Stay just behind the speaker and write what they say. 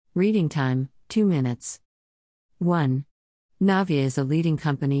Reading time, 2 minutes. 1. Navia is a leading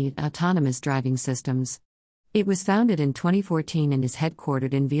company in autonomous driving systems. It was founded in 2014 and is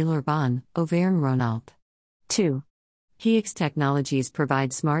headquartered in Villeurbanne, Auvergne-Rhône-Alpes. 2. HEIX Technologies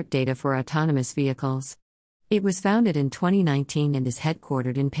provides smart data for autonomous vehicles. It was founded in 2019 and is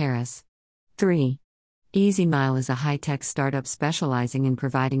headquartered in Paris. 3. EasyMile is a high-tech startup specializing in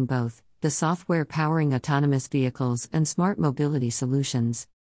providing both the software powering autonomous vehicles and smart mobility solutions.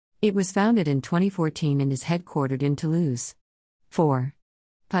 It was founded in 2014 and is headquartered in Toulouse. 4.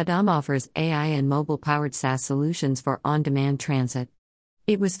 Padam offers AI and mobile-powered SaaS solutions for on-demand transit.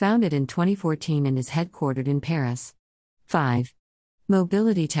 It was founded in 2014 and is headquartered in Paris. 5.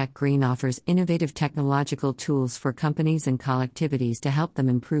 Mobility Tech Green offers innovative technological tools for companies and collectivities to help them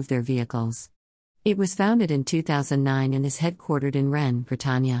improve their vehicles. It was founded in 2009 and is headquartered in Rennes,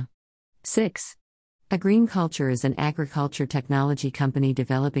 Bretagne. 6. Agriculture is an agriculture technology company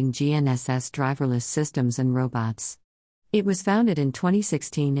developing GNSS driverless systems and robots. It was founded in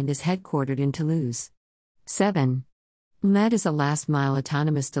 2016 and is headquartered in Toulouse. 7. MED is a last-mile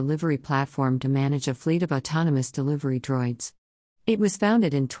autonomous delivery platform to manage a fleet of autonomous delivery droids. It was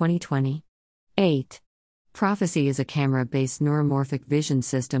founded in 2020. 8. Prophecy is a camera-based neuromorphic vision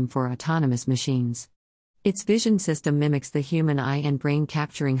system for autonomous machines. Its vision system mimics the human eye and brain,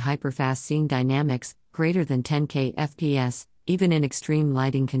 capturing hyper-fast scene dynamics, greater than 10K FPS, even in extreme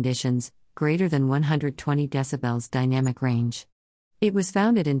lighting conditions, greater than 120 decibels dynamic range. It was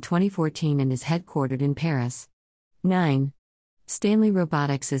founded in 2014 and is headquartered in Paris. 9. Stanley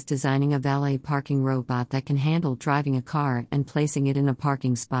Robotics is designing a valet parking robot that can handle driving a car and placing it in a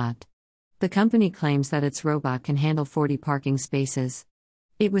parking spot. The company claims that its robot can handle 40 parking spaces.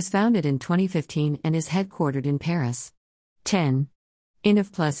 It was founded in 2015 and is headquartered in Paris. 10.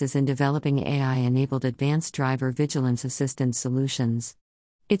 InnovPlus is in developing AI-enabled advanced driver vigilance assistance solutions.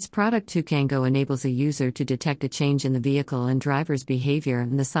 Its product Tucango enables a user to detect a change in the vehicle and driver's behavior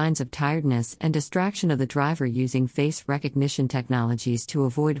and the signs of tiredness and distraction of the driver using face recognition technologies to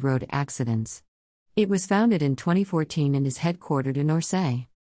avoid road accidents. It was founded in 2014 and is headquartered in Orsay.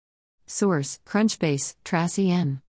 Source: Crunchbase, Tracy N.